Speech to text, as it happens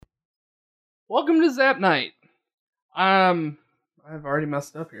Welcome to Zap Night. I've already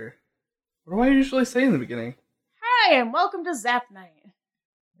messed up here. What do I usually say in the beginning? Hi, and welcome to Zap Night.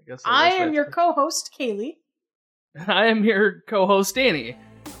 I am your co-host, Kaylee. And I am your co-host, Danny.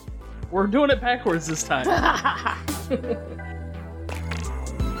 We're doing it backwards this time.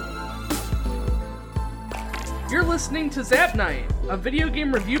 You're listening to Zap Night, a video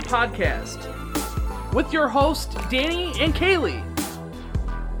game review podcast, with your hosts, Danny and Kaylee.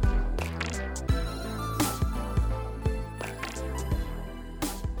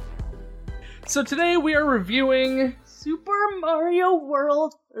 So today we are reviewing Super Mario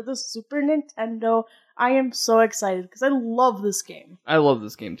World for the Super Nintendo. I am so excited because I love this game. I love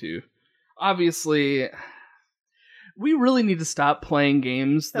this game too. Obviously, we really need to stop playing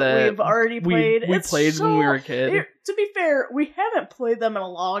games that we've already played. We played when we were a kid. To be fair, we haven't played them in a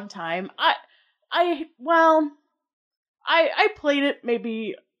long time. I played it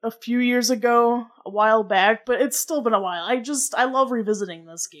maybe a few years ago, a while back, but it's still been a while. I love revisiting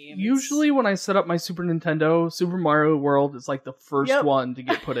this game. Usually when I set up my Super Nintendo, Super Mario World is like the first one to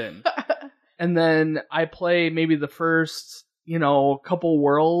get put in. And then I play maybe the first, couple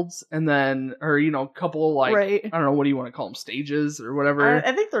worlds, and then, or, couple, I don't know, what do you want to call them, stages or whatever?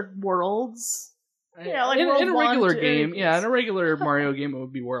 I think they're worlds. Yeah, like in a regular game. Yeah, in a regular Mario game, it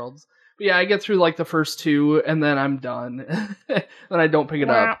would be worlds. But yeah, I get through like the first two, and then I'm done. Then I don't pick it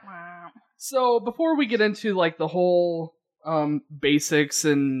up. So before we get into like the whole basics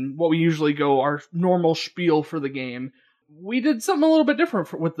and what we usually go, our normal spiel for the game, we did something a little bit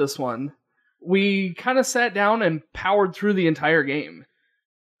different with this one. We kind of sat down and powered through the entire game.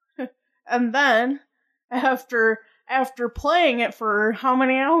 And then, after playing it for how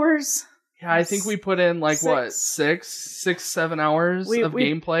many hours? Yeah, I think we put in like 7 hours of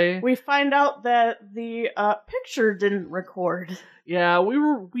gameplay. We find out that the picture didn't record. Yeah,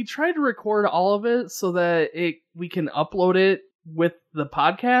 we tried to record all of it so that we can upload it with the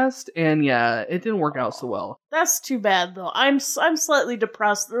podcast, and yeah, it didn't work out so well. That's too bad though. I'm slightly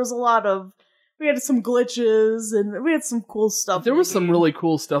depressed. There was we had some glitches and we had some cool stuff. There was some really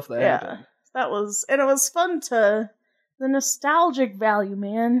cool stuff that happened. It was fun the nostalgic value,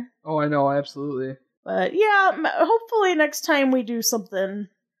 man. Oh, I know, absolutely. But yeah, hopefully next time we do something,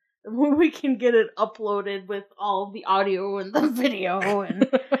 we can get it uploaded with all the audio and the video. And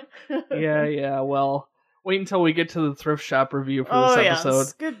yeah. Well, wait until we get to the thrift shop review for this episode.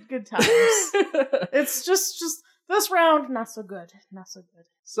 Yes. Good times. It's just this round, not so good.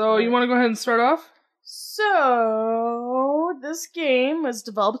 So you want to go ahead and start off? So this game was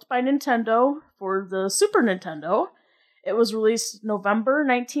developed by Nintendo for the Super Nintendo. It was released November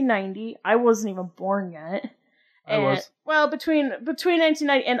 1990. I wasn't even born yet. I was. Well, between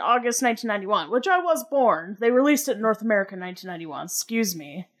 1990 and August 1991, which I was born. They released it in North America in 1991. Excuse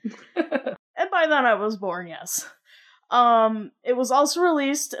me. And by then I was born, yes. It was also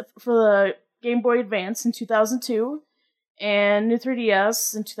released for the Game Boy Advance in 2002 and New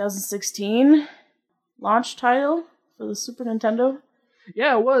 3DS in 2016. Launch title for the Super Nintendo.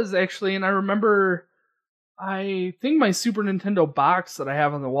 Yeah, it was actually, and I remember. I think my Super Nintendo box that I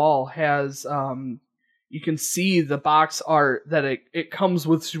have on the wall has, you can see the box art that it comes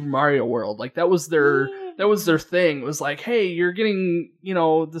with Super Mario World. Like that was their thing. It was like, hey, you're getting,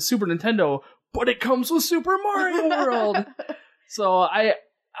 the Super Nintendo, but it comes with Super Mario World. So I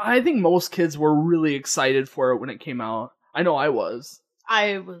think most kids were really excited for it when it came out. I know I was.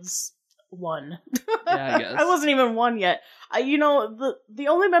 I was one. Yeah, I guess. I wasn't even one yet. The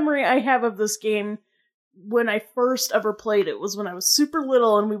only memory I have of this game when I first ever played it was when I was super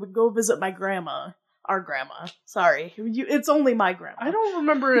little and we would go visit my grandma. Our grandma. Sorry. It's only my grandma. I don't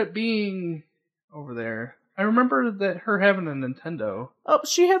remember it being over there. I remember that her having a Nintendo. Oh,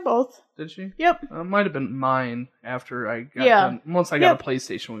 she had both. Did she? Yep. It might have been mine after I got done. Once I got a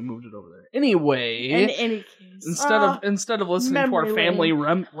PlayStation, we moved it over there. Anyway. In any case. Instead of listening to our family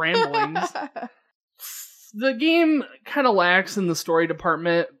ramblings. The game kind of lacks in the story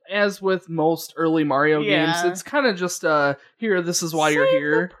department, as with most early Mario games. It's kind of just here, this is why you're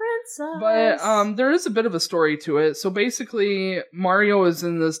here. The princess. But there is a bit of a story to it. So basically, Mario is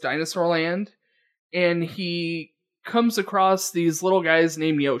in this dinosaur land, and he comes across these little guys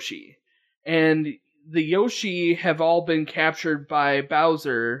named Yoshi. And the Yoshi have all been captured by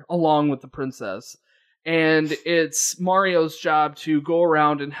Bowser, along with the princess. And it's Mario's job to go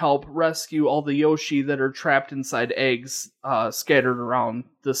around and help rescue all the Yoshi that are trapped inside eggs scattered around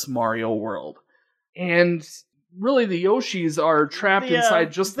this Mario world. And really, the Yoshis are trapped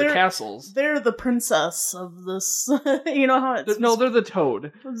inside just the castles. They're the princess of this. You know how it's... No, they're the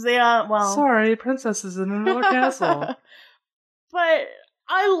Toad. Well... Sorry, princess is in another castle. But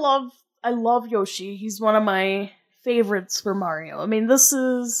I love Yoshi. He's one of my favorites for Mario. I mean, this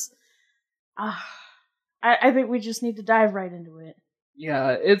is... I think we just need to dive right into it.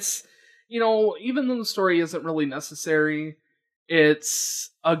 Yeah, it's, even though the story isn't really necessary, it's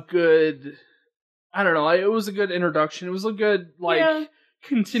a good, I don't know, it was a good introduction. It was a good,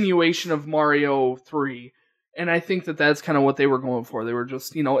 continuation of Mario 3. And I think that that's kind of what they were going for. They were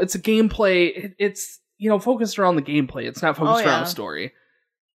just, it's a gameplay, it's, focused around the gameplay. It's not focused around the story.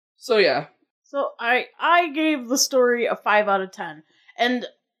 So, yeah. So, I gave the story a 5 out of 10. And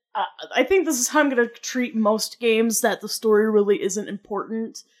I think this is how I'm going to treat most games, that the story really isn't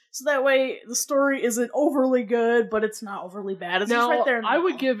important. So that way, the story isn't overly good, but it's not overly bad. It's just right there. I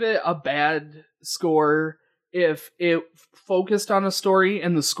would give it a bad score if it focused on a story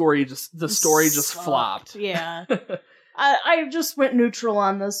and the story just flopped. Yeah. I just went neutral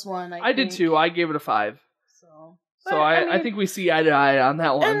on this one. I did too. I gave it a 5. So I think we see eye to eye on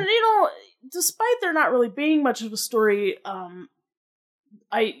that one. And, despite there not really being much of a story,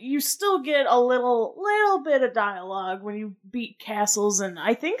 you still get a little bit of dialogue when you beat castles, and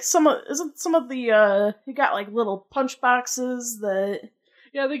I think some of the you got like little punch boxes that...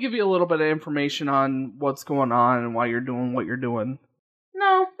 Yeah, they give you a little bit of information on what's going on and why you're doing what you're doing.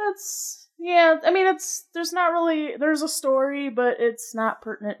 No, that's... Yeah, I mean, there's not really... There's a story, but it's not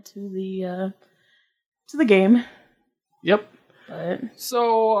pertinent to the game. Yep. But...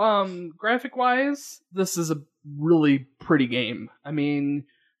 So, graphic-wise, this is a really pretty game. I mean,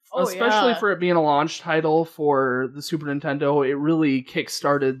 especially for it being a launch title for the Super Nintendo, it really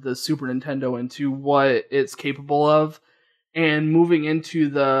kickstarted the Super Nintendo into what it's capable of. And moving into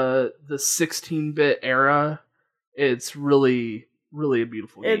the 16-bit era, it's really, really a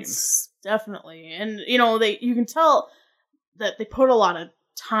beautiful game. It's definitely. And, you can tell that they put a lot of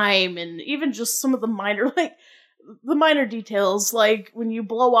time and even just some of the minor details, like when you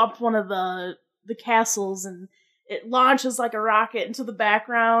blow up one of the castles and it launches like a rocket into the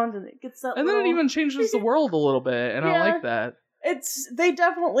background and it gets that and then it even changes the world a little bit, and I like that.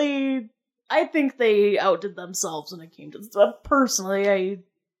 I think they outdid themselves when it came to stuff, personally.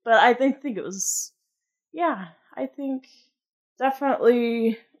 I think it was, I think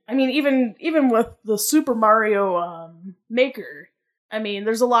definitely, I mean, even with the Super Mario Maker, I mean,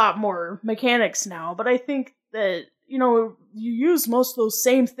 there's a lot more mechanics now, but I think that, you use most of those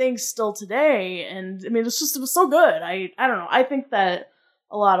same things still today, and I mean, it was so good. I don't know. I think that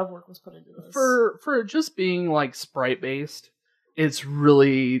a lot of work was put into this. For just being like sprite based, it's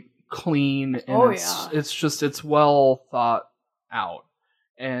really clean, and it's well thought out.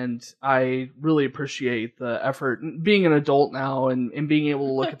 And I really appreciate the effort. Being an adult now and being able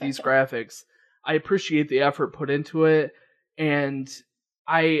to look at these graphics, I appreciate the effort put into it, and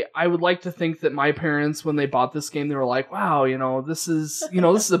I would like to think that my parents, when they bought this game, they were like, wow, this is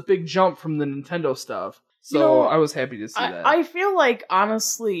a big jump from the Nintendo stuff. So I was happy to see that. I feel like,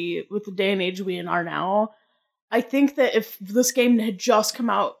 honestly, with the day and age we are now, I think that if this game had just come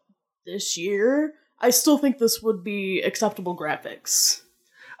out this year, I still think this would be acceptable graphics.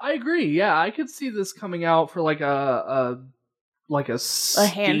 I agree. Yeah, I could see this coming out for like a Steam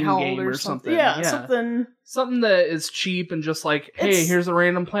handheld game or something. Yeah, something that is cheap and just like, hey, here's a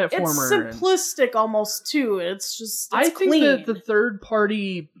random platformer. It's simplistic almost too. It's I clean. think that the third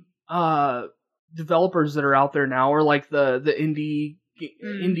party developers that are out there now are like the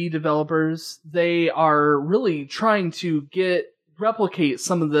indie developers. They are really trying to replicate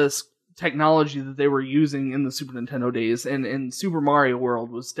some of this technology that they were using in the Super Nintendo days, and Super Mario World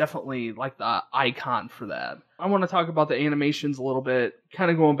was definitely like the icon for that. I want to talk about the animations a little bit,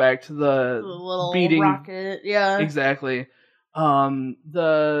 kind of going back to the little beating rocket, yeah, exactly.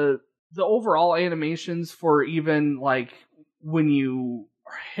 The overall animations for even like when you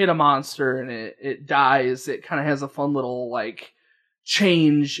hit a monster and it dies, it kind of has a fun little like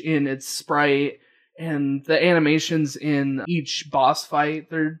change in its sprite. And the animations in each boss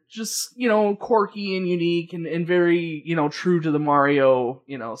fight, they're just, quirky and unique and very, true to the Mario,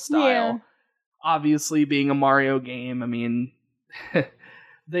 style. Yeah. Obviously, being a Mario game, I mean,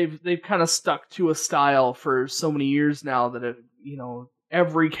 they've kind of stuck to a style for so many years now that,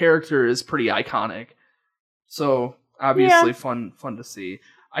 every character is pretty iconic. So, obviously, fun to see.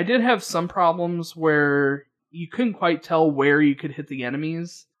 I did have some problems where you couldn't quite tell where you could hit the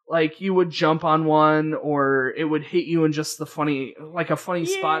enemies. Like, you would jump on one, or it would hit you in just a funny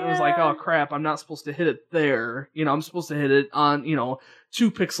spot, and it was like, oh crap, I'm not supposed to hit it there. I'm supposed to hit it on,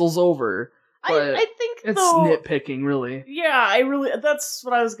 2 pixels over. But I think it's nitpicking, really. Yeah, that's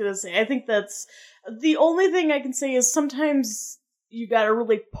what I was gonna say. I think that's the only thing I can say is sometimes you gotta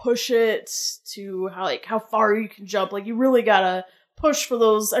really push it to how far you can jump. Like, you really gotta push for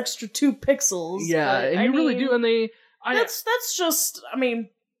those extra 2 pixels. Yeah, but, and you really do, and that's just, I mean,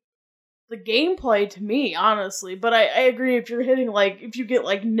 the gameplay to me, honestly. But I agree, if you're hitting, like, if you get,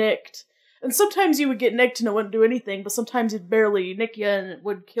 like, nicked, and sometimes you would get nicked and it wouldn't do anything, but sometimes it'd barely nick you and it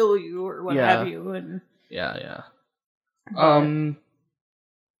would kill you or what have you. And yeah.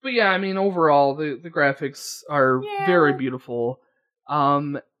 But yeah, I mean, overall, the graphics are very beautiful.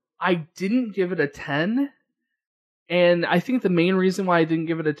 I didn't give it a 10, and I think the main reason why I didn't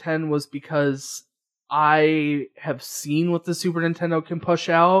give it a 10 was because I have seen what the Super Nintendo can push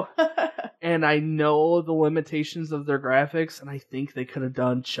out, and I know the limitations of their graphics, and I think they could have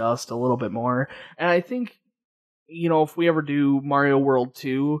done just a little bit more. And I think, if we ever do Mario World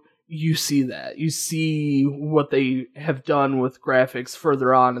 2, you see that. You see what they have done with graphics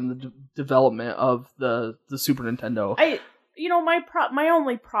further on in the development of the Super Nintendo. My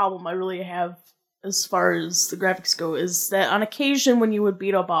only problem I really have as far as the graphics go is that on occasion when you would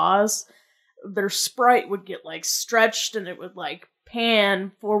beat a boss, their sprite would get, like, stretched and it would, like,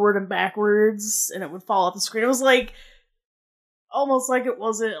 pan forward and backwards and it would fall off the screen. It was like, almost like it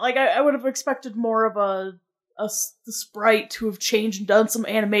wasn't, like, I would have expected more of the sprite to have changed and done some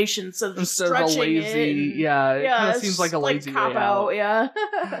animation instead of just stretching a lazy, it. It kind of seems like a lazy cop way out.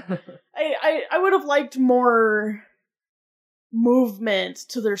 Yeah. I would have liked more movement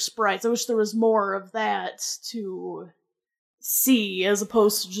to their sprites. I wish there was more of that to see as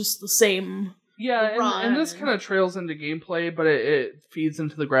opposed to just the same. Yeah, and this kind of trails into gameplay, but it feeds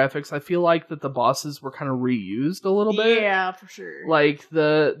into the graphics. I feel like that the bosses were kind of reused a little bit. Yeah, for sure. Like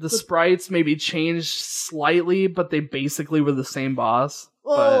the sprites maybe changed slightly, but they basically were the same boss.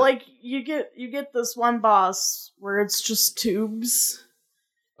 Well, like you get this one boss where it's just tubes.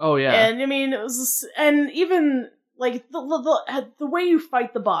 Oh yeah, and I mean it was, and even like the way you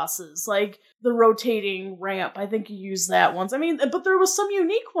fight the bosses, like the rotating ramp, I think you used that once. I mean, but there was some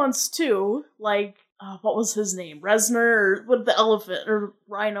unique ones too, like what was his name, Resner, or what, the elephant or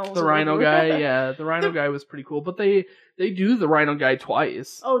rhino? The rhino guy, yeah, the rhino guy was pretty cool. But they do the rhino guy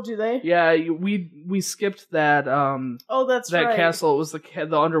twice. Oh, do they? Yeah, we skipped that. Oh, that's that right. castle. It was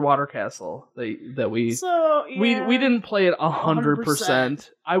the underwater castle that we. So yeah. We didn't play it 100%.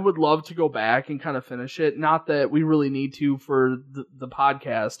 I would love to go back and kind of finish it. Not that we really need to for the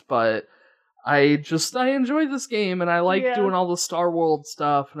podcast, but I enjoy this game, and I like doing all the Star World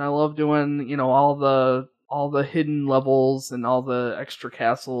stuff, and I love doing all the hidden levels and all the extra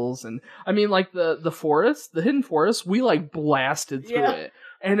castles, and I mean, like the forest, the hidden forest, we like blasted through it.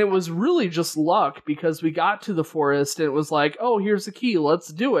 And it was really just luck because we got to the forest and it was like, oh, here's the key, let's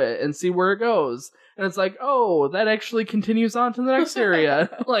do it and see where it goes. And it's like, oh, that actually continues on to the next area.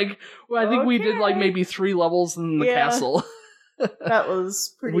 Like, well, I think we did like maybe 3 levels in the castle. That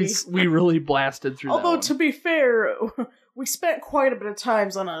was pretty. We really blasted through. Although that to be fair, we spent quite a bit of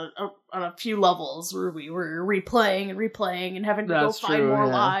times on a few levels where we were replaying and having to go find more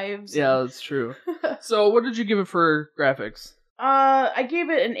lives. Yeah, that's true. So, what did you give it for graphics? I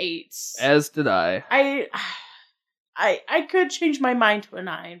gave it an 8. As did I. I could change my mind to a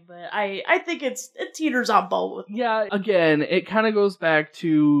 9, but I think it teeters on both. Yeah, again, it kind of goes back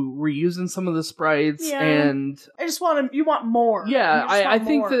to reusing some of the sprites, and I just you want more. Yeah, I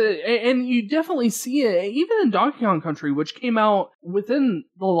think that, and you definitely see it even in Donkey Kong Country, which came out within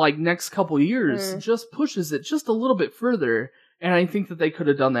the next couple years, just pushes it just a little bit further. And I think that they could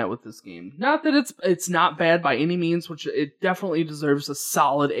have done that with this game. Not that it's not bad by any means, which it definitely deserves a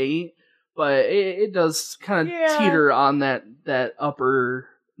solid 8, but it does kind of teeter on that upper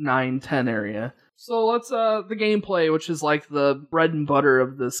 9-10 area. So let's the gameplay, which is like the bread and butter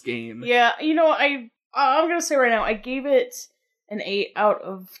of this game. Yeah, I'm gonna say right now, I gave it an 8 out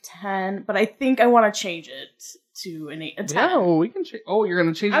of 10, but I think I want to change it to a 10. Yeah, well, we can change. Oh, you're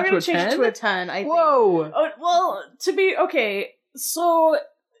gonna change it to a 10? I'm gonna change it to a 10. I think. Whoa! Oh, well, to be okay, so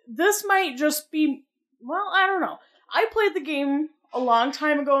this might just be. Well, I don't know. I played the game a long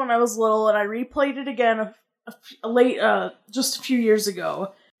time ago when I was little, and I replayed it again just a few years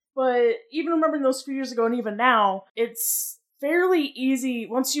ago. But even remembering those few years ago, and even now, it's fairly easy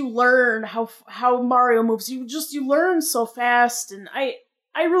once you learn how Mario moves. You learn so fast, and I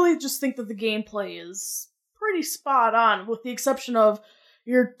really just think that the gameplay is pretty spot on, with the exception of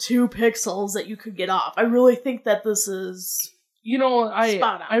your 2 pixels that you could get off. I really think that this is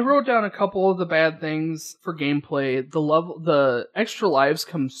spot on. I wrote down a couple of the bad things for gameplay. The extra lives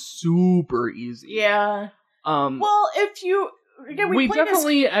come super easy. Yeah. Well, if you we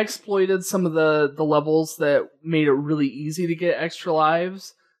definitely exploited some of the levels that made it really easy to get extra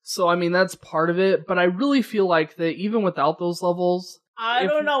lives. So I mean that's part of it, but I really feel like that even without those levels, I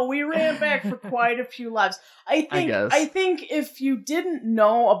don't know. We ran back for quite a few lives. I think if you didn't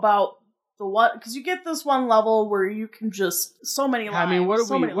know about the one, because you get this one level where you can just so many lives. I mean,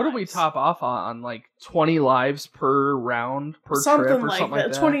 what do we top off on? Like 20 lives per round per something trip or like something that.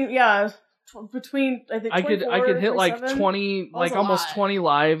 like that. 20, yeah. Between I think I could hit like 20, like almost 20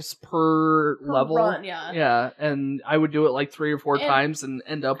 lives per level. Run, yeah. Yeah, and I would do it like 3 or 4 times and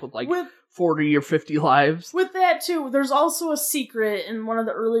end up with like 40 or 50 lives. With that too, there's also a secret in one of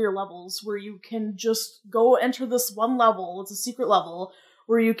the earlier levels where you can just go enter this one level. It's a secret level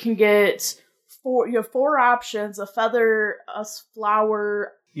where you can get you have 4 options: a feather, a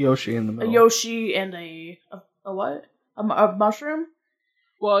flower, Yoshi in the middle, a Yoshi, and a what? A mushroom.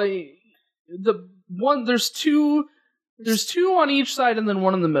 Well, there's two on each side and then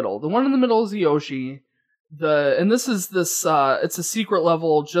one in the middle. The one in the middle is the Yoshi. It's a secret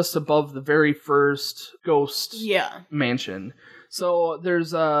level just above the very first ghost mansion. So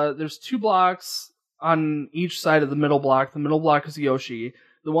there's 2 blocks on each side of the middle block. The middle block is Yoshi.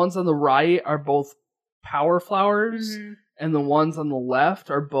 The ones on the right are both power flowers, and the ones on the left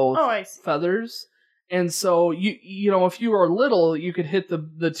are both feathers. And so you know, if you were little, you could hit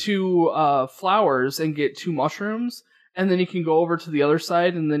the 2 flowers and get 2 mushrooms, and then you can go over to the other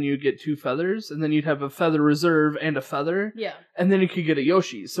side, and then you get 2 feathers, and then you'd have a feather reserve and a feather. Yeah. And then you could get a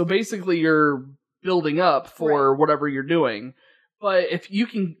Yoshi. So basically, you're building up for whatever you're doing. But if you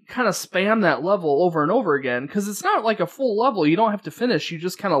can kind of spam that level over and over again, because it's not like a full level, you don't have to finish. You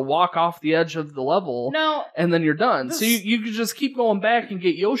just kind of walk off the edge of the level, and then you're done. So you could just keep going back and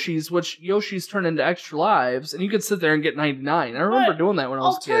get Yoshis, which Yoshis turn into extra lives, and you could sit there and get 99. I remember doing that when I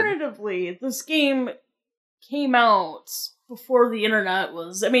was a kid. Alternatively, this game came out before the internet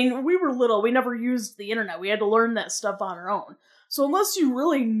was... I mean, we were little. We never used the internet. We had to learn that stuff on our own. So unless you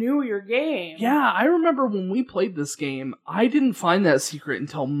really knew your game... Yeah, I remember when we played this game, I didn't find that secret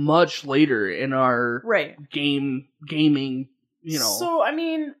until much later in our gaming, you know. So, I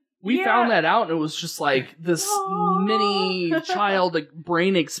mean... We found that out, and it was just like this mini child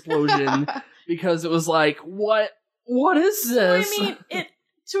brain explosion, because it was like, what is this? So, I mean,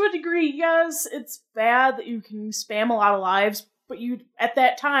 to a degree, yes, it's bad that you can spam a lot of lives, but you, at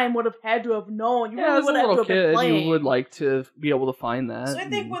that time, would have had to have known. You really would have to have been playing. You would like to be able to find that. So I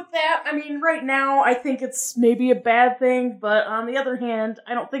think with that, I mean, right now, I think it's maybe a bad thing, but on the other hand,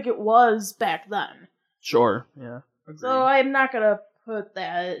 I don't think it was back then. Sure, yeah. Agreed. So I'm not gonna put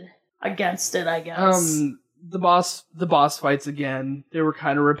that against it, I guess. The boss fights again, they were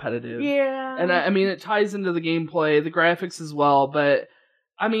kind of repetitive. Yeah. And I mean, it ties into the gameplay, the graphics as well, but...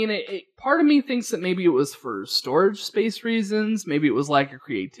 I mean, part of me thinks that maybe it was for storage space reasons, maybe it was lack of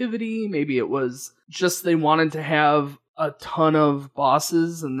creativity, maybe it was just they wanted to have a ton of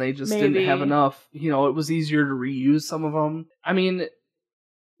bosses and they just didn't have enough, you know, it was easier to reuse some of them. I mean,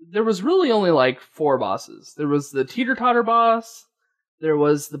 there was really only like 4 bosses. There was the teeter-totter boss, there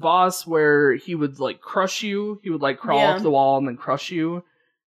was the boss where he would like crush you, he would like crawl up the wall and then crush you.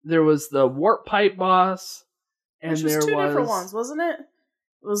 There was the warp pipe boss, and which was there 2 different ones, wasn't it?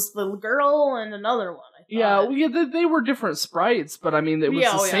 It was the girl and another one, I thought. Yeah, they were different sprites, but I mean, it was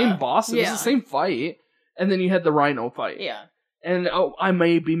the same boss. It was the same fight. And then you had the rhino fight. Yeah. And I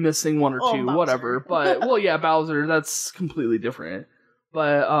may be missing 1 or 2, Bowser. whatever. But, well, yeah, Bowser, that's completely different.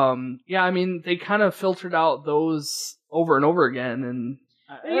 But, yeah, I mean, they kind of filtered out those over and over again. And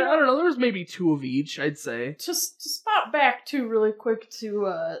I don't know, there was maybe 2 of each, I'd say. Just to spot back, too, really quick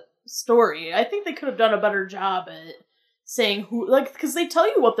to story. I think they could have done a better job at saying who, like, because they tell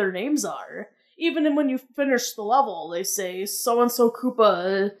you what their names are. Even when you finish the level, they say, so-and-so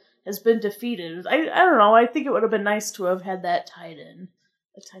Koopa has been defeated. I don't know, I think it would have been nice to have had that tied in.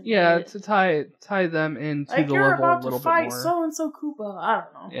 To tie them into the level a little bit more. You're about to fight so-and-so Koopa. I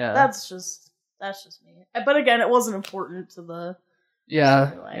don't know. Yeah. That's just me. But again, it wasn't important to the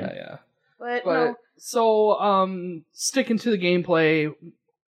storyline. Yeah. But no. So, sticking to the gameplay,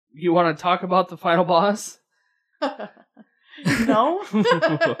 you want to talk about the final boss? No.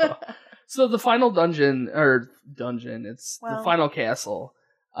 So the final dungeon, it's the final castle.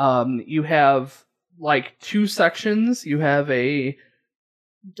 You have like 2 sections. You have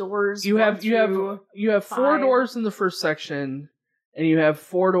doors. You have 4 doors in the first section, and you have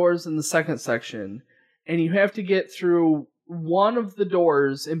 4 doors in the second section, and you have to get through one of the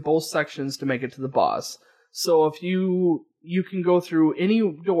doors in both sections to make it to the boss. So if you can go through any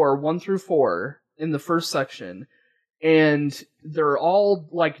door 1 through 4 in the first section, and they're all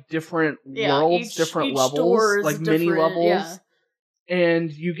like different worlds, different levels, like mini levels. Yeah.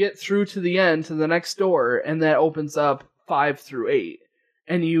 And you get through to the end, to the next door, and that opens up 5 through 8.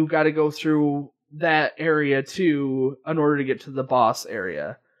 And you got to go through that area too in order to get to the boss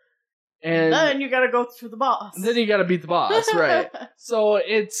area. And then you gotta go through the boss. Then you gotta beat the boss, right? So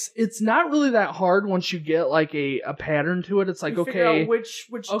it's not really that hard once you get like a pattern to it. It's like, you okay, which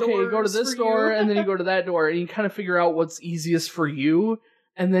okay, go to this door and then you go to that door and you kind of figure out what's easiest for you,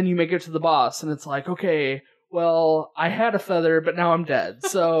 and then you make it to the boss and it's like, okay, well, I had a feather, but now I'm dead.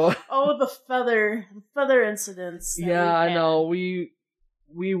 So oh, the feather incidents. Yeah, I know.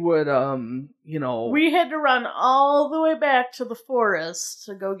 We would, we had to run all the way back to the forest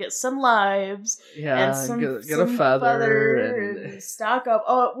to go get some lives. Yeah, and get a feather and stock up.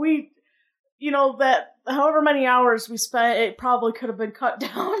 Oh, that however many hours we spent, it probably could have been cut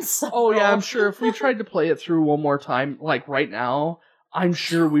down. Oh yeah, I'm sure if we tried to play it through one more time, like right now, I'm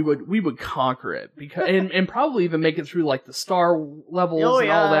sure we would conquer it because and probably even make it through like the star levels and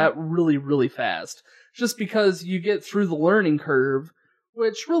all that really, really fast. Just because you get through the learning curve,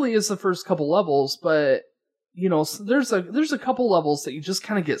 which really is the first couple levels, but there's a couple levels that you just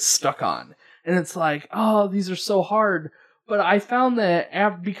kind of get stuck on, and it's like, oh, these are so hard. But I found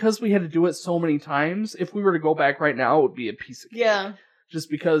that because we had to do it so many times, if we were to go back right now, it would be a piece of cake. Yeah. Just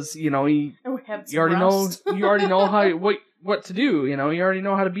because you already know what to do. You already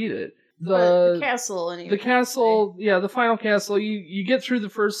know how to beat it. The castle, anyway. The castle, the final castle. You get through the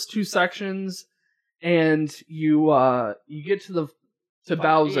first two sections, and you get to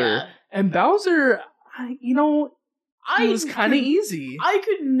Bowser, and Bowser, he was kind of easy. I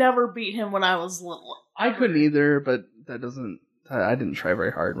could never beat him when I was little. I couldn't either, but that doesn't. I didn't try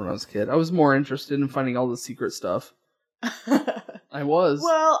very hard when I was a kid. I was more interested in finding all the secret stuff. I was.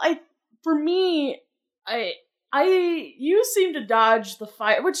 Well, you seem to dodge the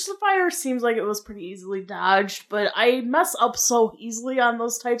fire, which the fire seems like it was pretty easily dodged, but I mess up so easily on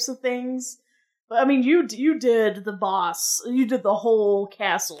those types of things. But I mean, you did the boss, you did the whole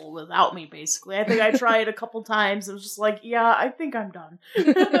castle without me, basically. I think I tried a couple times. It was just like, yeah, I think I'm done.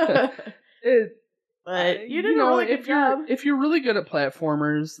 But you did a really good job. If you're really good at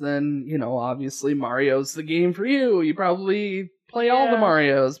platformers, then, obviously Mario's the game for you. You probably play all the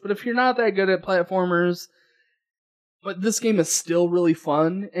Marios. But if you're not that good at platformers, but this game is still really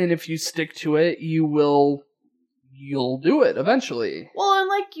fun, and if you stick to it, you'll do it eventually. Well, and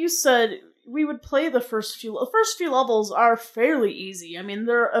like you said, we would play the first few levels are fairly easy. I mean,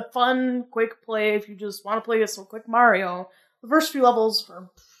 they're a fun, quick play if you just want to play some quick Mario. The first few levels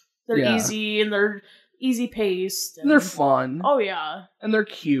they're easy and they're easy paced. And they're fun. Oh yeah. And they're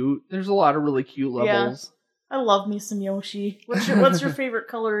cute. There's a lot of really cute levels. Yeah. I love me some Yoshi. What's your favorite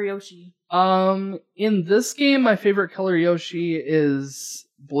color Yoshi? In this game, my favorite color Yoshi is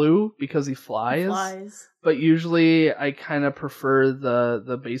blue because he flies. But usually, I kind of prefer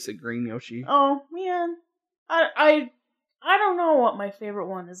the basic green Yoshi. Oh man, I don't know what my favorite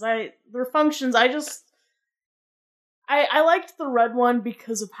one is. Their functions. I liked the red one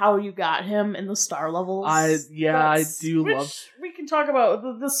because of how you got him in the star levels. I do love. We can talk about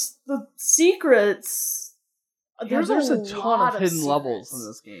the secrets. There's a ton of hidden levels in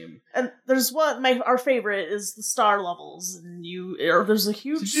this game, and there's our favorite is the star levels, and there's a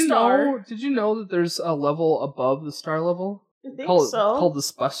huge star. Did you know that there's a level above the star level? I think called the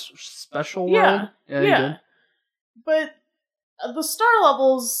special world. Yeah. But the star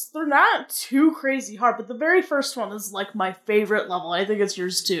levels, they're not too crazy hard. But the very first one is like my favorite level. I think it's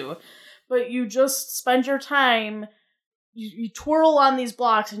yours too. But you just spend your time. You twirl on these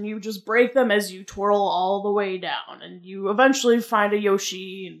blocks and you just break them as you twirl all the way down, and you eventually find a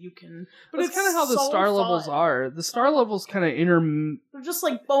Yoshi, and you can. But it's kind of how the star levels are. The star levels kind of They're just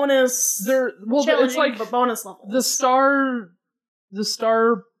like bonus. It's like but bonus levels. The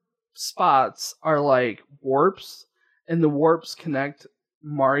star spots are like warps, and the warps connect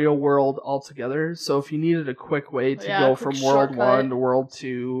Mario World all together. So if you needed a quick way to go from World 1 to World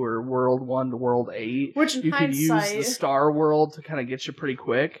 2 or World 1 to World 8, you could use the Star World to kind of get you pretty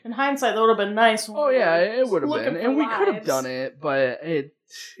quick. In hindsight, that would have been nice. Oh yeah, it would have been. And we could have done it, but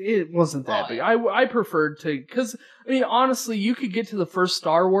it wasn't that big. I preferred to, because, I mean, honestly, you could get to the first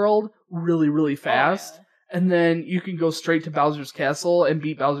Star World really, really fast. And then you can go straight to Bowser's Castle and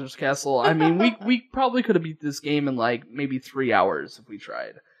beat Bowser's Castle. I mean, we probably could have beat this game in like maybe 3 hours if we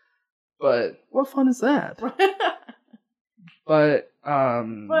tried. But what fun is that? But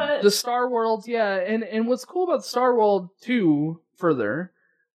the Star Worlds, and what's cool about the Star World too, further,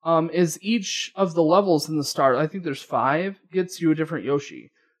 is each of the levels in the Star, I think there's 5, gets you a different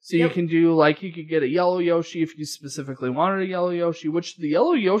Yoshi. So you can do, like, you could get a yellow Yoshi if you specifically wanted a yellow Yoshi, which the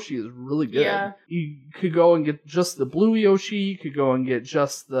yellow Yoshi is really good. Yeah. You could go and get just the blue Yoshi, you could go and get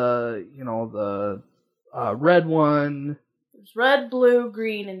just the red one. There's red, blue,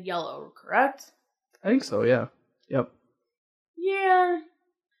 green, and yellow, correct? I think so, yeah. Yep. Yeah.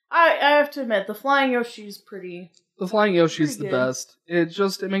 I have to admit, the flying Yoshi's pretty... The flying Yoshi's the good. best.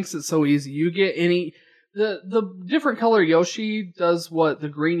 It makes it so easy. You get any... The different color Yoshi does what the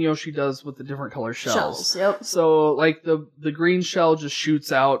green Yoshi does with the different color shells. Yep. So, like, the green shell just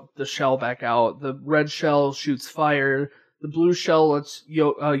shoots out the shell back out. The red shell shoots fire. The blue shell lets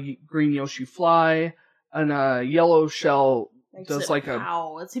green Yoshi fly. And a yellow shell does like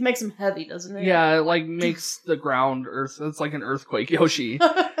a... He makes him heavy, doesn't he? Yeah, it like makes the ground earth. It's like an earthquake Yoshi.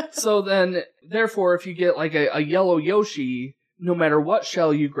 So then, therefore, if you get like a yellow Yoshi, no matter what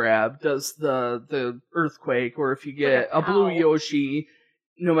shell you grab, does the earthquake. Or if you get a blue Yoshi,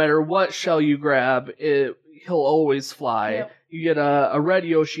 no matter what shell you grab, he'll always fly. Yep. You get a red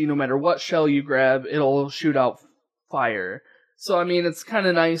Yoshi, no matter what shell you grab, it'll shoot out fire. So, I mean, it's kind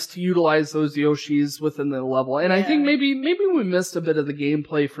of nice to utilize those Yoshis within the level. And I think maybe we missed a bit of the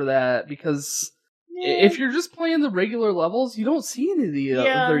gameplay for that, because if you're just playing the regular levels, you don't see any of the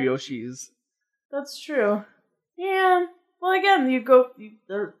other Yoshis. That's true. Yeah. Well, again,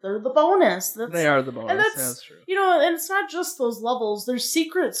 they're the bonus. They are the bonus. And that's true. You know, and it's not just those levels. There's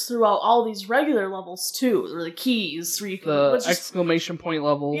secrets throughout all these regular levels too. There are the keys where you can exclamation point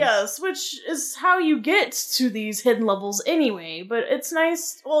levels. Yes, which is how you get to these hidden levels anyway. But it's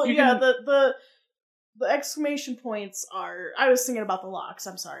nice. Well, the exclamation points are. I was thinking about the locks.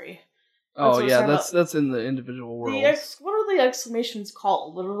 I'm sorry. That's in the individual worlds. What are the exclamations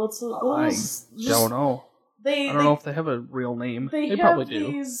called? I don't know. I don't know if they have a real name. They probably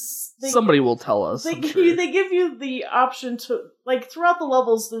do. Somebody will tell us. They give you the option to, like, throughout the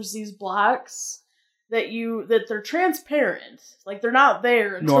levels, there's these blocks that they're transparent. Like, they're not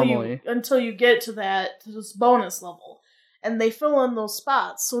there until you get to this bonus level. And they fill in those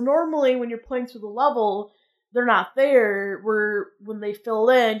spots. So normally when you're playing through the level, they're not there. When they fill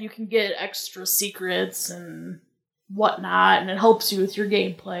in, you can get extra secrets and whatnot, and it helps you with your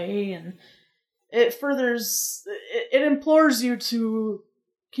gameplay, and it implores you to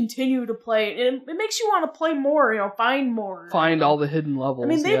continue to play. It makes you want to play more, find more. Find all the hidden levels. I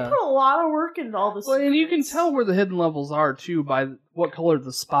mean, they put a lot of work into all this. Well, and you can tell where the hidden levels are, too, by what color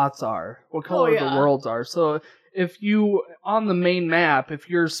the spots are, what color the worlds are. So if you, on the main map, if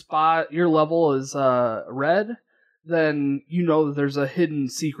your level is red, then you know that there's a hidden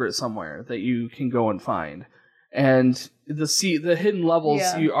secret somewhere that you can go and find. And the hidden levels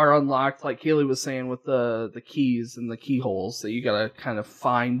you are unlocked, like Kaylee was saying, with the keys and the keyholes, that you gotta kind of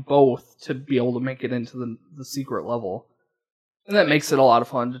find both to be able to make it into the secret level. And that makes it a lot of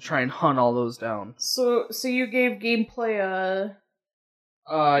fun to try and hunt all those down. So you gave gameplay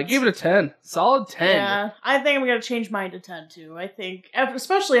I gave it a 10. Solid 10. Yeah, I think I'm gonna change mine to 10 too. I think,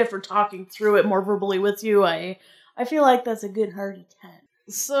 especially after talking through it more verbally with you, I feel like that's a good hearty 10.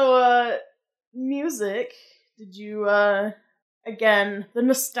 So, music. Did you, again, the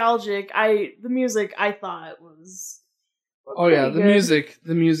music I thought was good.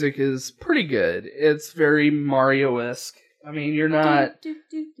 The music is pretty good. It's very Mario-esque. I mean, you're not,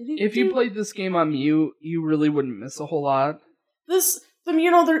 if you played this game on mute, you really wouldn't miss a whole lot.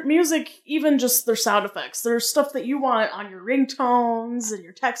 Their music, even just their sound effects, there's stuff that you want on your ringtones and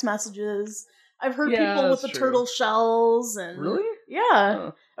your text messages. I've heard people with the turtle shells and... Really? Yeah.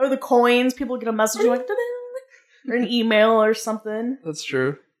 Huh. Or the coins, people get a message like... or an email or something. That's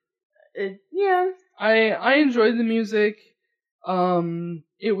true. Yeah. I enjoyed the music.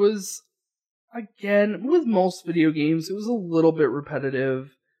 It was, again, with most video games, it was a little bit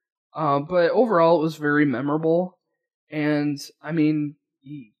repetitive. But overall, it was very memorable. And, I mean,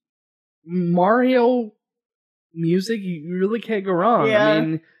 Mario music, you really can't go wrong. Yeah. I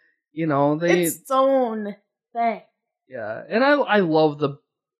mean, it's its own thing. Yeah. And I love the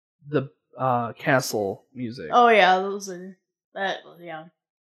castle music. Oh yeah, those are yeah.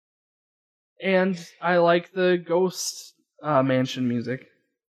 And I like the Ghost Mansion music.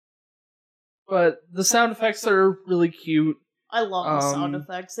 But the sound effects are really cute. I love the sound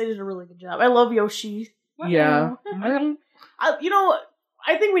effects. They did a really good job. I love Yoshi. Yeah.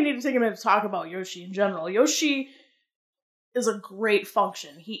 I think we need to take a minute to talk about Yoshi in general. Yoshi is a great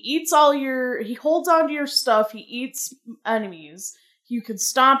function. He holds onto your stuff, he eats enemies. You can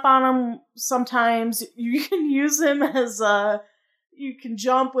stomp on him sometimes. You can use him as you can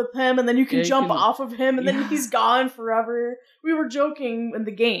jump with him, and then you can jump off of him, and then he's gone forever. We were joking in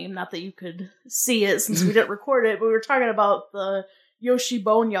the game, not that you could see it since we didn't record it, but we were talking about the Yoshi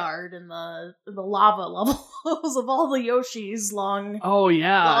Boneyard and the lava levels of all the Yoshis long. Oh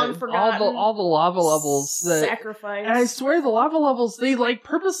yeah, long forgotten, all the lava levels sacrifice. And I swear the lava levels, they like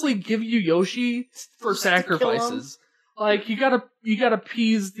purposely give you Yoshi for sacrifices. Like you gotta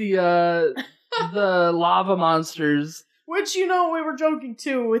appease the the lava monsters. Which, we were joking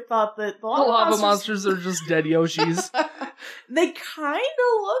too. We thought that the lava monsters are just dead Yoshis. They kind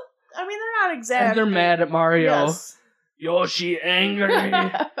of look. I mean, they're not exactly. And they're mad at Mario. Yes. Yoshi angry.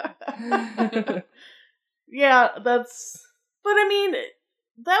 Yeah, that's. But I mean,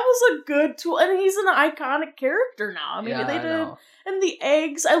 that was a good tool, and he's an iconic character now. I mean, they did. And the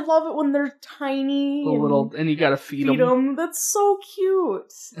eggs, I love it when they're tiny. And you gotta feed them. That's so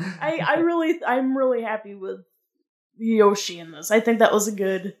cute. I'm really happy with Yoshi in this. I think that was a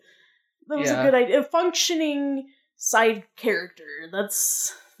good idea. A functioning side character.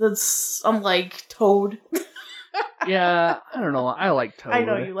 That's unlike Toad. Yeah, I don't know. I like Toad. I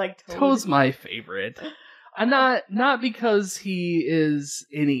know you like Toad. Toad's my favorite. I'm not because he is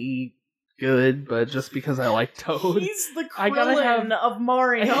any good, but just because I like Toad. He's the Krillin of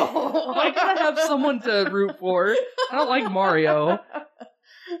Mario. I gotta have someone to root for. I don't like Mario.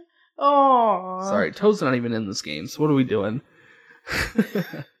 Oh, sorry, Toad's not even in this game. So what are we doing?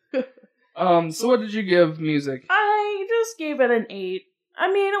 So what did you give music? I just gave it an 8. I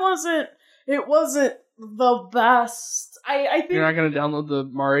mean, it wasn't the best. I think you're not gonna download the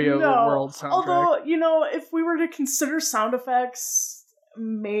Mario World soundtrack. Although, if we were to consider sound effects,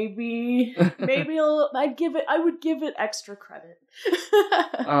 maybe I would give it extra credit.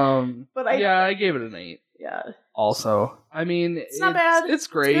 But I gave it an 8. Yeah. Also, I mean, it's not bad. It's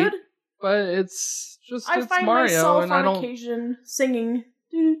great, it's good. But it's just I find Mario, myself and on occasion singing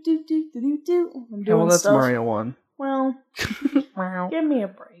do do do do do do. I'm doing that's stuff. Mario 1. Well, give me a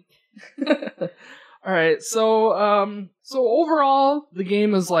break. All right, so overall, the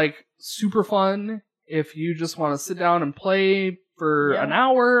game is like super fun. If you just want to sit down and play for an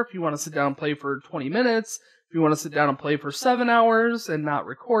hour, if you want to sit down and play for 20 minutes, if you want to sit down and play for 7 hours and not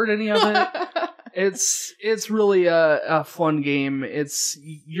record any of it, it's really a fun game.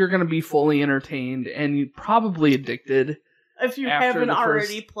 You're gonna be fully entertained and probably addicted if you haven't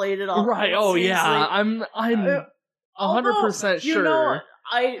already played it all. Right? Oh yeah, I'm 100% sure.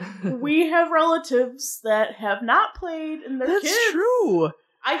 We have relatives that have not played, and their kids. That's true.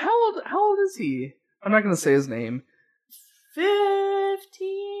 How old is he? I'm not gonna say his name.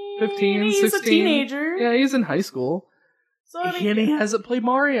 15, He's 16. A teenager. Yeah, he's in high school. So and he hasn't played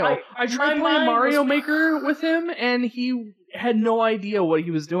Mario. I tried playing Mario Maker with him, and he had no idea what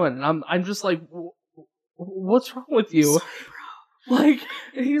he was doing. And I'm just like, what's wrong with you? Sorry, bro. Like,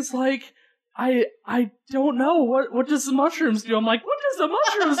 he's like, I don't know. What does the mushrooms do? I'm like, what does the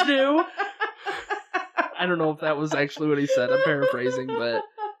mushrooms do? I don't know if that was actually what he said. I'm paraphrasing, but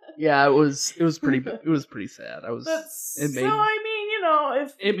yeah, it was pretty sad.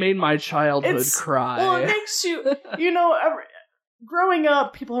 It made my childhood cry. Well, it makes you, growing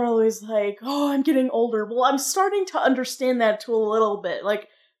up, people are always like, oh, I'm getting older. Well, I'm starting to understand that to a little bit. Like,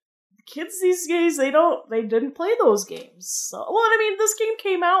 kids these days, they didn't play those games. So, well, I mean, this game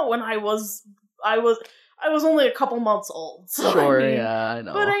came out when I was only a couple months old. So, sure, yeah, I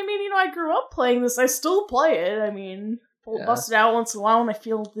know. But I mean, I grew up playing this. I still play it. I mean, bust it out once in a while when I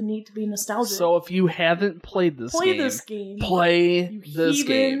feel the need to be nostalgic. So if you haven't played this game, play this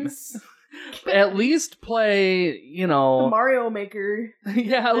game. At least play, the Mario Maker.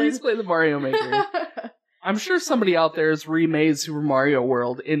 Yeah, at least play the Mario Maker. I'm sure somebody out there has remade Super Mario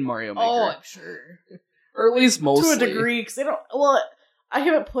World in Mario Maker. Oh, I'm sure. Or at least mostly. To a degree, because they don't... Well, I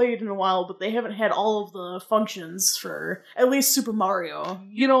haven't played in a while, but they haven't had all of the functions for at least Super Mario.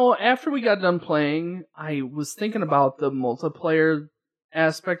 After we got done playing, I was thinking about the multiplayer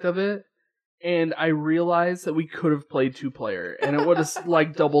aspect of it, and I realized that we could have played 2-player, and it would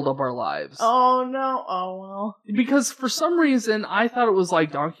have, doubled up our lives. Oh, no. Oh, well. Because for some reason, I thought it was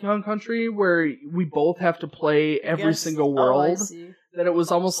like Donkey Kong Country, where we both have to play every single world. Oh, I see. That it was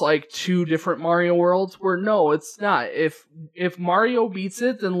almost like 2 different Mario worlds, where no, it's not. If Mario beats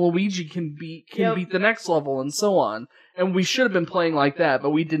it, then Luigi can beat the next level, and so on. And we should have been playing like that, but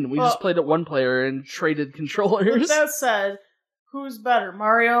we didn't. We just played it 1-player and traded controllers. With that said, who's better,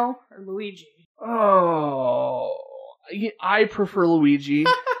 Mario or Luigi? Oh, I prefer Luigi,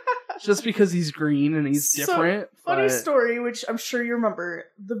 just because he's green and he's different. Funny story, which I'm sure you remember,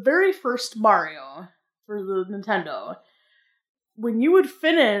 the very first Mario for the Nintendo, when you would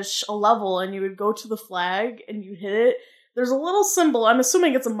finish a level and you would go to the flag and you hit it, there's a little symbol, I'm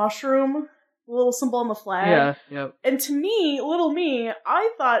assuming it's a mushroom, a little symbol on the flag. Yeah, yep. And to me, little me,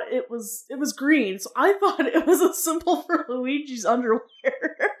 I thought it was green, so I thought it was a symbol for Luigi's underwear.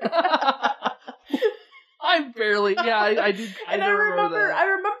 I did. I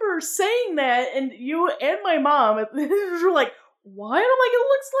remember saying that, and you and my mom were like, "Why?" And I'm like, "It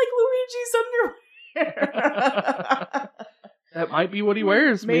looks like Luigi's underwear." That might be what he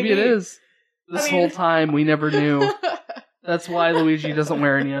wears. Maybe it is. This whole time, we never knew. That's why Luigi doesn't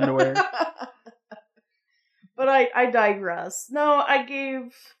wear any underwear. But I digress. No,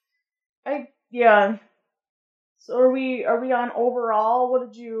 yeah. So are we on overall?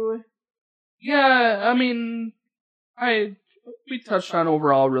 What did you? Yeah, I mean, we touched on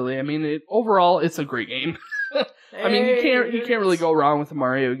overall. Really, I mean, overall, it's a great game. I mean, you can't really go wrong with a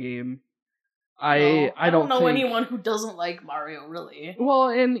Mario game. I don't know think anyone who doesn't like Mario, really. Well,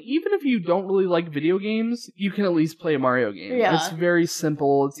 and even if you don't really like video games, you can at least play a Mario game. Yeah. It's very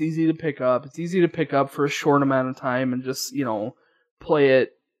simple. It's easy to pick up. It's easy to pick up for a short amount of time and just, play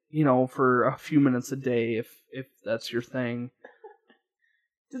it, for a few minutes a day if that's your thing.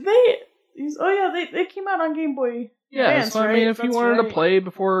 Did they? They came out on Game Boy. Yeah, Advance, so I right? mean, if you That's wanted to right. play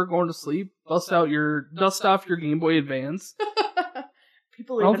before going to sleep, dust off your Game Boy Advance.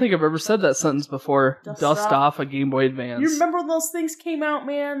 People I don't think I've ever said that sentence before. Dust off a Game Boy Advance. You remember when those things came out,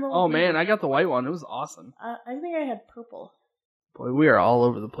 man? Oh man, I got the white one. It was awesome. I think I had purple. Boy, we are all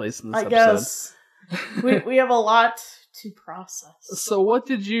over the place in this I episode. guess we have a lot to process. So what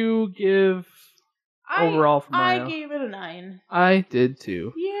did you give overall for Mario? I gave it a 9. I did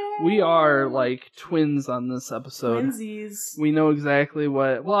too. Yeah. We are like twins on this episode. Twinsies. We know exactly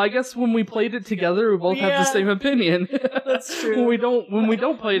what. Well, I guess when we played it together, we both have the same opinion. That's true. when we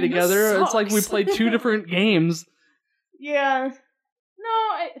don't play together, it's like we played two different games. Yeah.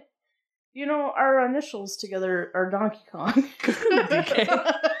 No, our initials together are Donkey Kong.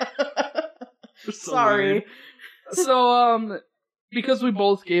 Sorry. So, because we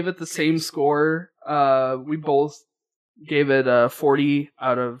both gave it the same score, we both gave it a 40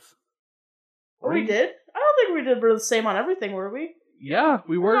 out of... Oh, we did? I don't think we did the same on everything, were we? Yeah,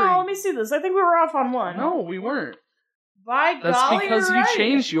 we were. No, let me see this. I think we were off on one. No, we weren't. By That's golly, because you're you right.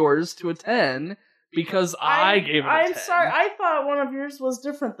 changed yours to a 10 because I gave it a 10. I'm sorry. I thought one of yours was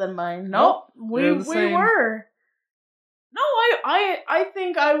different than mine. Nope. We they're the same. were. No, I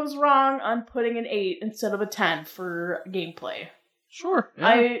think I was wrong on putting an 8 instead of a 10 for gameplay. Sure.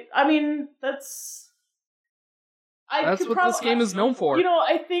 Yeah. I mean, that's what this game is known for.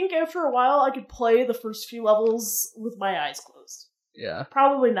 I think after a while I could play the first few levels with my eyes closed. Yeah.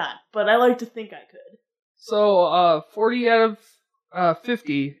 Probably not, but I like to think I could. So, 40 out of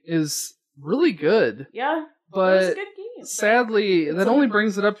 50 is really good. Yeah, but it was a good game. Sadly, that only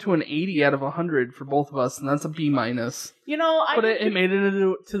brings it up to an 80 out of 100 for both of us, and that's a B minus. But it made it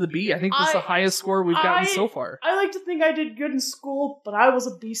to the B. I think that's the highest score we've gotten so far. I like to think I did good in school, but I was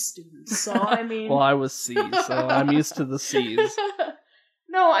a B student, so I mean... Well, I was C, so I'm used to the C's.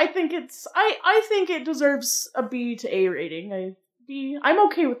 No, I think I think it deserves a B to A rating. I'm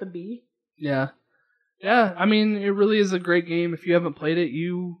okay with the B. Yeah. Yeah, I mean, it really is a great game. If you haven't played it,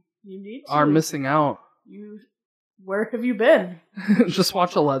 you need to. Are missing out. Where have you been? Just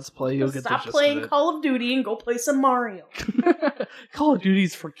watch a Let's Play. You'll get the gist Stop playing of it. Call of Duty and go play some Mario. Call of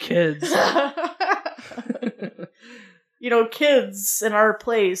Duty's for kids. Kids in our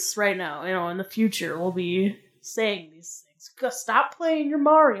place right now, in the future, will be saying these things. Stop playing your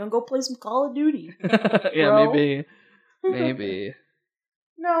Mario and go play some Call of Duty. Yeah, bro. maybe.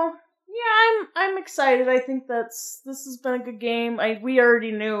 No. Yeah, I'm excited. I think this has been a good game. We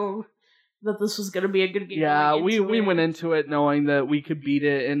already knew that this was going to be a good game. Yeah, we went into it knowing that we could beat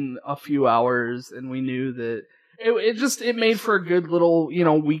it in a few hours, and we knew that it made for a good little,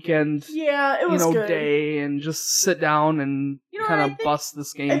 weekend, yeah, it was good. day, and just sit down and kind of bust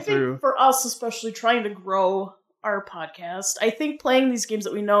this game through. For us, especially trying to grow our podcast, I think playing these games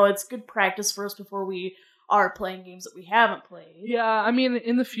that we know, it's good practice for us before we are playing games that we haven't played. Yeah, I mean,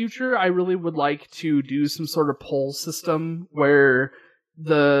 in the future, I really would like to do some sort of poll system where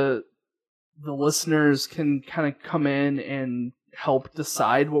the listeners can kind of come in and help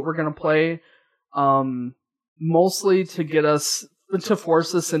decide what we're going to play. Mostly to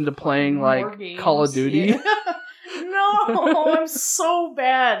force us into playing like Call of Duty. Yeah. No, I'm so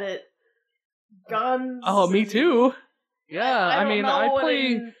bad at guns. Oh, me too. Yeah, I mean, I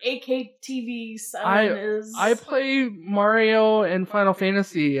play AKTV7 is. I play Mario and Final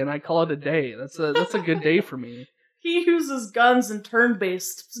Fantasy, and I call it a day. That's a good day for me. He uses guns in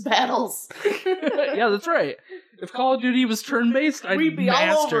turn-based battles. Yeah, that's right. If Call of Duty was turn-based, I'd We'd be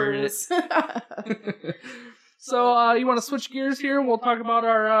master all over it. So, you want to switch gears here, and we'll talk about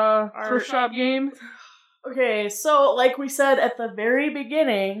our Thrift Shop game? Okay, so like we said at the very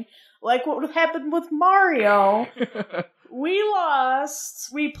beginning, like what happened with Mario,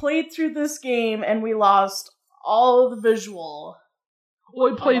 we played through this game, and we lost all of the visual. Well,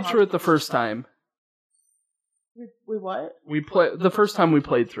 we played through it the first time. We what? The first time we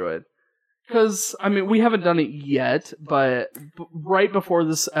played through it. because, I mean, we haven't done it yet, but right before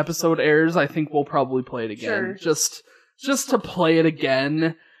this episode airs, I think we'll probably play it again. Sure. Just to play it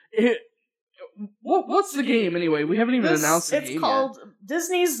again. What's the game, anyway? We haven't even announced the game It's called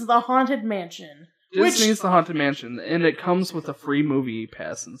Disney's The Haunted Mansion. Disney's The Haunted Mansion, and it comes with a free movie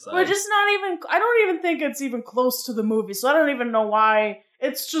pass inside. Which is not even... I don't even think it's even close to the movie, so I don't even know why.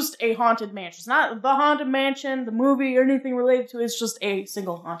 It's just a haunted mansion. It's not The Haunted Mansion, the movie, or anything related to it. It's just a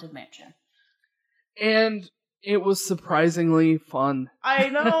single haunted mansion. And it was surprisingly fun. I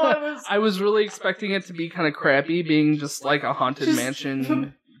know, it was... I was really expecting it to be kind of crappy, being just like a haunted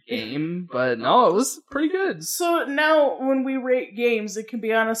mansion game, but no, it was pretty good. So now, when we rate games, it can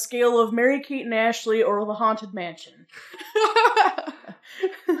be on a scale of Mary-Kate and Ashley or The Haunted Mansion.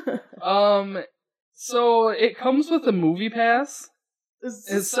 So it comes with a movie pass.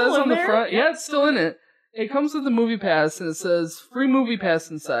 It says on the front, yeah, it's still in it. It comes with a movie pass, and it says free movie pass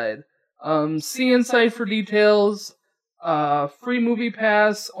inside. See inside for details. Free movie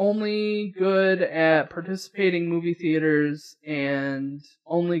pass, only good at participating movie theaters, and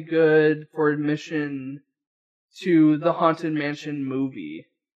only good for admission to the Haunted Mansion movie.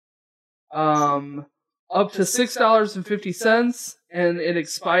 Up to $6.50, and it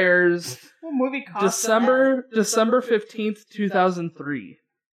expires what movie cost December 15th, 2003.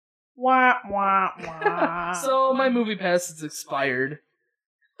 Wah, wah, wah. So my movie pass is expired.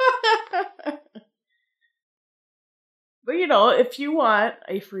 But you know, if you want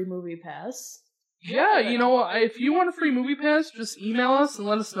a free movie pass... Yeah, you know, if you want a free movie pass, just email us and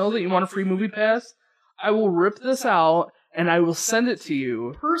let us know that you want a free movie pass. I will rip this out, and I will send it to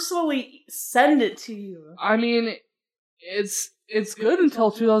you. Personally send it to you. I mean, it's good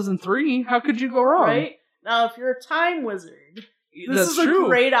until 2003. How could you go wrong? Right? Now, if you're a time wizard, this That's is true. a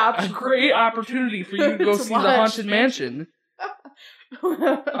great option. A great opportunity for you to go see The Haunted Mansion.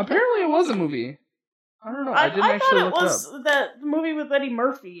 Apparently it was a movie. I don't know. I didn't actually look it up. I thought it was that movie with Eddie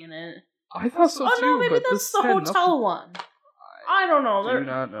Murphy in it. I thought so too. Oh no, maybe but that's the hotel one. I don't know. I do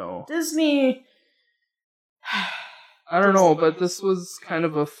not know. Disney... I don't know, but this was kind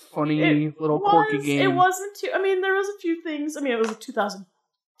of a funny little quirky game. It wasn't too... I mean, there was a few things. I mean, it was a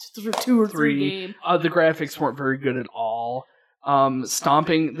 2002 or 3 game. The graphics weren't very good at all.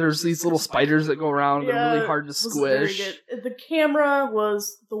 Stomping, there's these little spiders that go around. Yeah, they're really hard to squish. Very good. The camera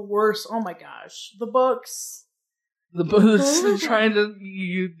was the worst. Oh my gosh. The books. The books, trying to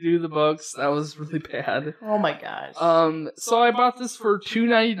do the books, that was really bad. Oh my gosh. So I bought this for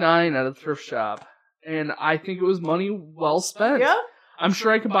 $2.99 at a thrift shop. And I think it was money well spent. Yeah? I'm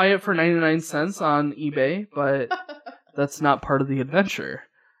sure I could buy it for 99 cents on eBay, but that's not part of the adventure.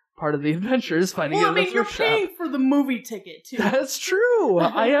 Part of the adventure is finding it at a thrift shop. You're paying for the movie ticket, too. That's true.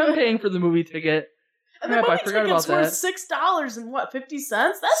 I am paying for the movie ticket. And the movie ticket's worth $6 and what, 50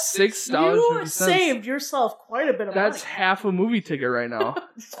 cents? That's $6.50. You saved yourself quite a bit of money. That's half a movie ticket right now.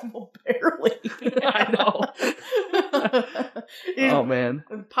 Well, barely. I know. Oh, man.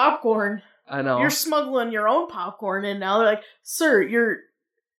 Popcorn. I know. You're smuggling your own popcorn in now. They're like, sir,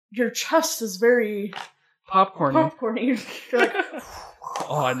 your chest is very popcorny. You're like,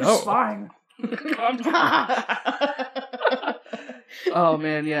 oh, I know. It's fine. Oh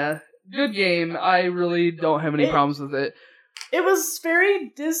man, yeah. Good game. I really don't have any problems with it. It was very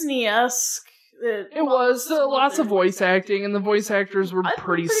Disney-esque. It was lots of voice acting, and the voice actors were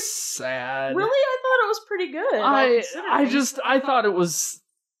pretty sad. Really, I thought it was pretty good. I thought it was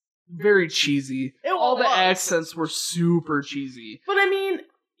very cheesy. All the accents were super cheesy. But I mean,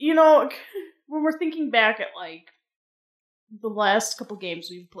 you know, when we're thinking back at like the last couple games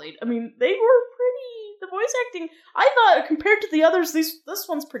we've played, I mean, they were pretty. The voice acting, I thought, compared to the others, this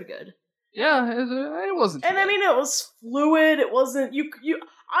one's pretty good. Yeah, it wasn't. And I mean, it was fluid. It wasn't you.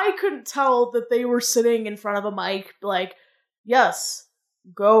 I couldn't tell that they were sitting in front of a mic, like, yes,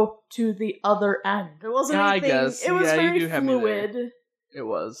 go to the other end. It wasn't anything. I guess. It was very fluid. It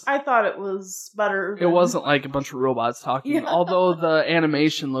was. I thought it was better. It wasn't like a bunch of robots talking, although the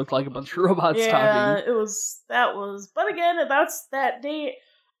animation looked like a bunch of robots talking. Yeah, that was. But again, that's that day.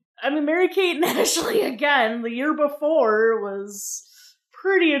 I mean, Mary-Kate and Ashley, again, the year before was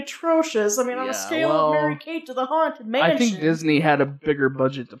pretty atrocious. I mean, on a scale of Mary-Kate to the Haunted Mansion. I think Disney had a bigger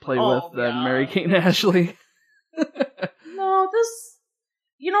budget to play with than Mary-Kate and Ashley. No, this...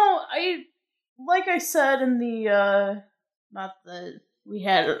 You know, like I said in the... not the... We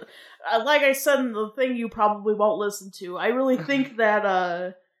had, like I said in the thing you probably won't listen to, I really think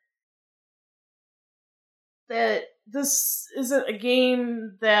that that this isn't a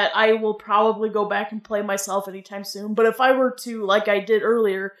game that I will probably go back and play myself anytime soon, but if I were to, like I did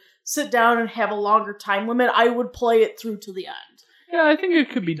earlier, sit down and have a longer time limit, I would play it through to the end. Yeah, I think it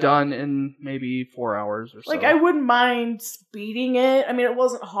could be done in maybe 4 hours or so. Like, I wouldn't mind beating it. I mean, it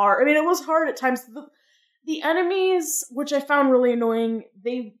wasn't hard. I mean, it was hard at times. The enemies, which I found really annoying,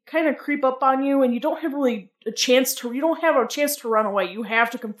 they kind of creep up on you, and you don't have a chance to run away. You have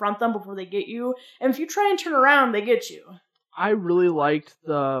to confront them before they get you. And if you try and turn around, they get you. I really liked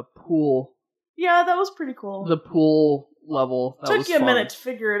the pool. Yeah, that was pretty cool. The pool level. That took you a minute to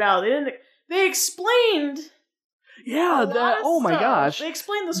figure it out. They explained. Yeah, oh my gosh. They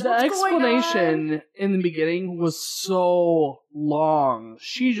explained this. The explanation in the beginning was so long.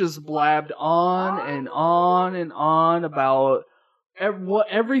 She just blabbed on and on and on about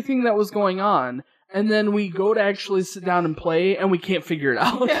everything that was going on. And then we go to actually sit down and play, and we can't figure it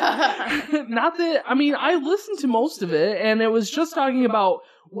out. Yeah. Not that, I mean, I listened to most of it, and it was just talking about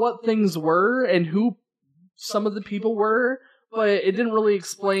what things were and who some of the people were, but it didn't really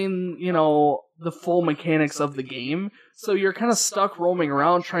explain, the full mechanics of the game. So you're kind of stuck roaming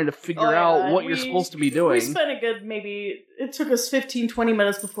around trying to figure out what you're supposed to be doing. We spent a good it took us 15-20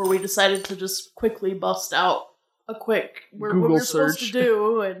 minutes before we decided to just quickly bust out a quick Google what we're search. Supposed to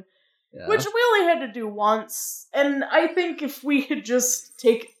do, and which we only had to do once. And I think if we had just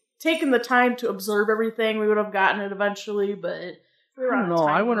taken the time to observe everything, we would have gotten it eventually, but I don't know.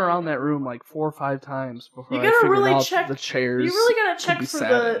 I went around that room like 4 or 5 times before I figured really out check the chairs. You really gotta check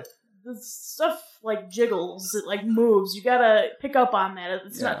for the stuff like jiggles, it like moves. You gotta pick up on that.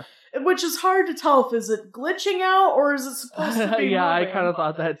 It's not, which is hard to tell if is it glitching out or is it supposed to be Yeah, moving. I kind of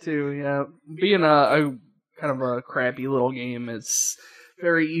thought that too. Yeah, being a kind of a crappy little game, it's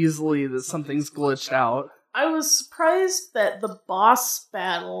very easily that something's glitched out. I was surprised that the boss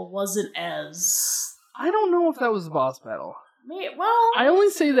battle wasn't as... I don't know if that was the boss battle. Well, I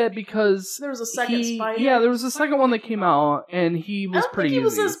only say that because there was a second spider. Yeah, there was a second one that came out, and he was pretty easy. I don't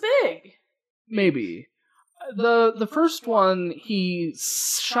think he was as big. Maybe. The first one, he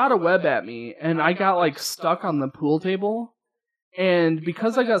shot a web at me, and I got like stuck on the pool table. And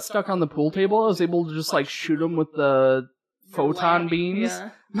because I got stuck on the pool table, I was able to just like shoot him with the photon beams,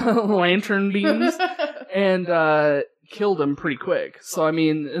 lantern beams, and killed him pretty quick. So I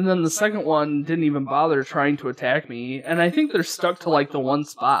mean, and then the second one didn't even bother trying to attack me, and I think they're stuck to like the one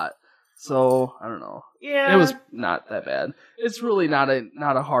spot. So I don't know. Yeah, it was not that bad. It's really not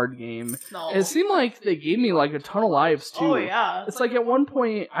a hard game. No. It seemed like they gave me like a ton of lives too. Oh yeah. It's like at one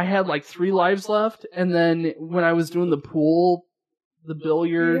point I had like 3 lives left, and then when I was doing the pool, the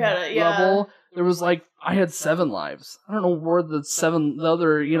billiard level, there was like I had 7 lives. I don't know where the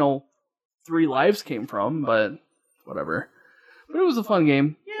other 3 lives came from, but whatever. But it was a fun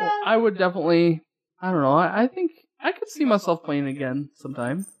game. Yeah. I would definitely. I don't know. I think I could see myself playing again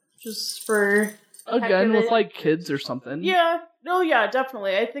sometime. Just for again with like kids or something. Yeah. No. Yeah.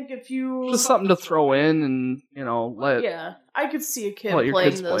 Definitely. I think if you just something to throw in and let. Yeah, I could see a kid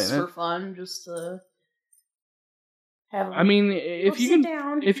playing this for fun, just to have. I mean, if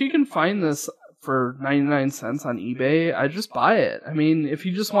you can find this for 99 cents on eBay, I just buy it. I mean, if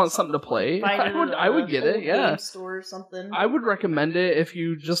you just want something to play, I would get it. Yeah, game store or something. I would recommend it if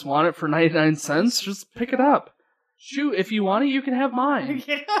you just want it for 99 cents. Just pick it up. Shoot, if you want it, you can have mine.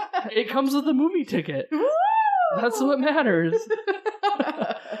 Yeah. It comes with a movie ticket. Woo! That's what matters.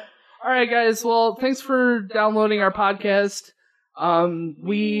 All right, guys. Well, thanks for downloading our podcast.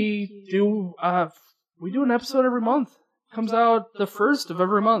 We do an episode every month. Comes out the first of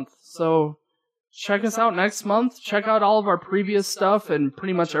every month. So check us out next month. Check out all of our previous stuff and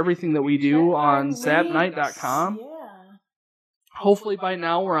pretty much everything that we do on zapnight.com. Yeah. Hopefully by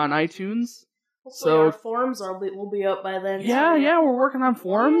now we're on iTunes. Hopefully our forums will be up by then. Yeah, we're working on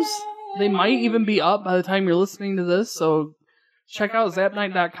forums. Yay! They might even be up by the time you're listening to this, so check out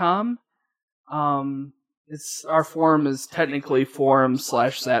zapnight.com. Our forum is technically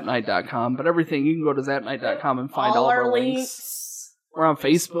forum/zapnight.com, but everything, you can go to zapnight.com and find all of our links. We're on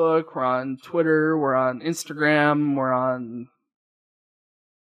Facebook, we're on Twitter, we're on Instagram, we're on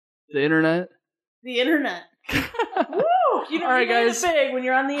the internet. The internet. Woo! You all right, guys. It big when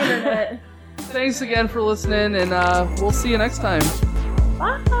you're on the internet. Thanks again for listening, and we'll see you next time.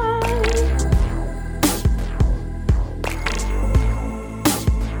 Bye.